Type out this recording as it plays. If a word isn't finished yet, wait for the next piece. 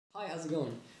how's it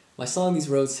going? My song These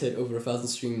Roads hit over 1,000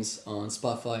 streams on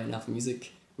Spotify and Apple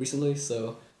Music recently,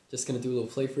 so just gonna do a little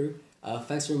playthrough.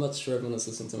 Thanks very much for everyone that's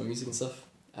listening to my music and stuff.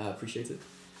 I appreciate it.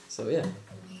 So yeah,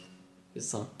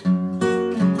 here's the song.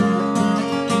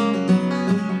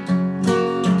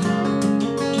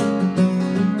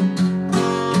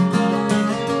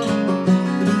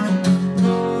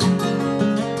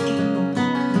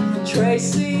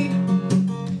 Tracy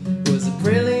was a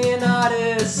brilliant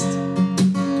artist,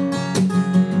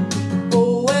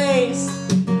 always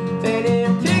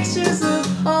painting pictures of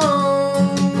home.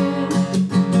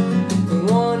 And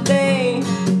one day,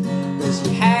 when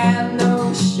she had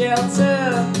no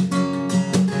shelter,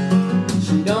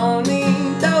 she'd only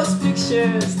need those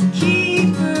pictures to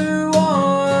keep her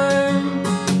warm.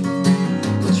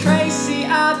 But Tracy,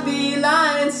 I'd be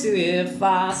lying to you if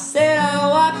I said I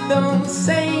walked those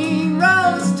same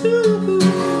roads too.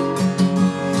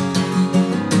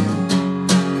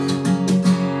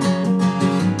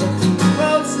 But these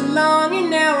roads are long and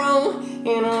narrow,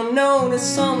 and I know that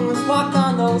someone's walked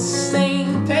on those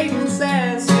same pavements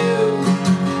as you.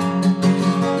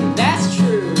 And that's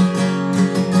true.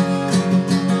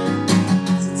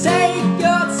 So take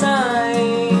your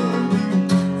time,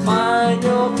 find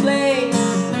your place,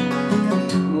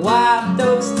 and wipe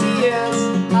those tears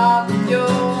off your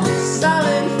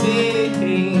sullen face.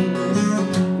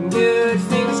 Good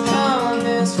things come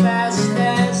as fast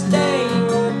as they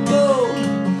would go.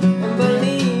 And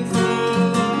believe me,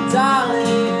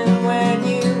 darling, when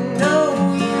you know,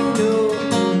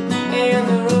 and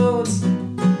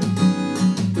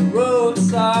the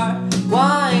roads are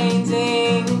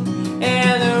winding,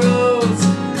 and the roads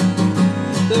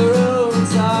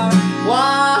are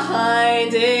winding.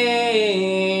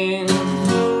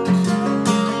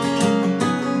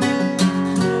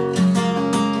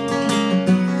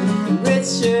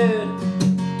 Richard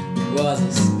was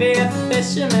a spear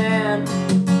fisherman,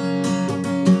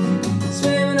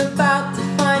 swimming about to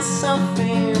find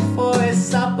something for his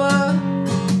supper.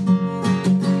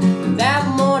 And that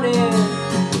morning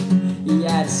he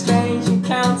had a strange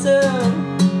encounter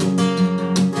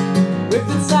with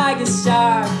a tiger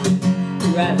shark who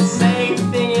had the same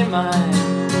thing in mind.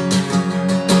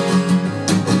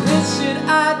 Richard,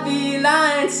 I'd be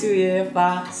lying to you if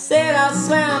I said I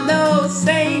swam those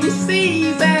same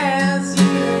seas as you.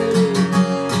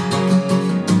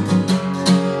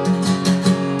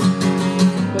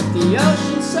 But the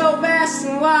ocean's so vast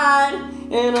and wide,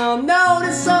 and I know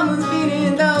that someone's been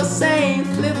in those same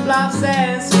flip-flops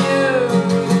as you.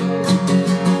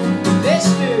 That's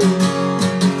true.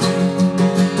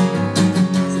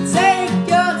 So take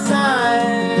your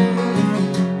time,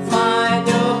 find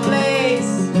your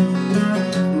place,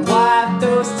 wipe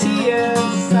those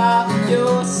tears off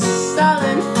your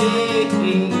sullen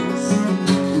face.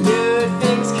 Good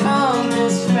things come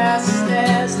as fast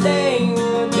as they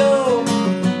would go.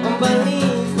 And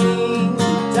believe me,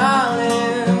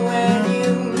 darling, when you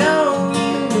know,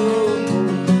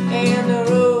 and the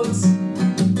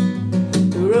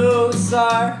roads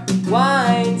are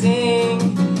winding,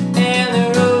 and the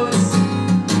roads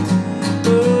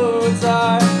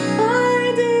are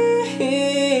winding.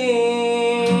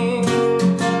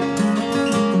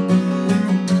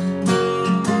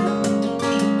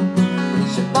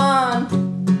 Siobhan,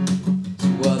 she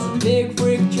was a big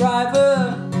rig driver,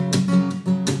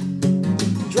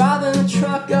 driving a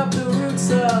truck up the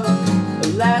routes of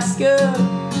Alaska.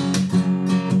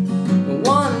 And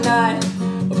one night, a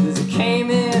blizzard came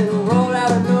in and rolled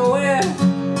out of nowhere.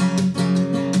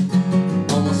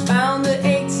 Almost found the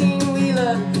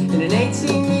 18-wheeler in an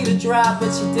 18-meter drop,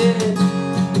 but she didn't.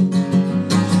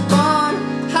 Siobhan,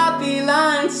 I'd be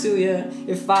lying to you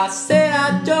if I said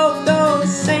I drove those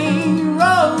same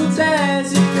roads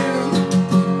as you.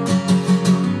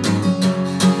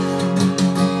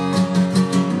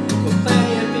 But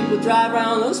plenty of people drive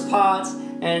around those parts,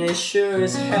 and they sure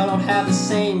as hell don't have the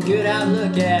same good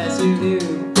outlook as you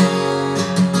do.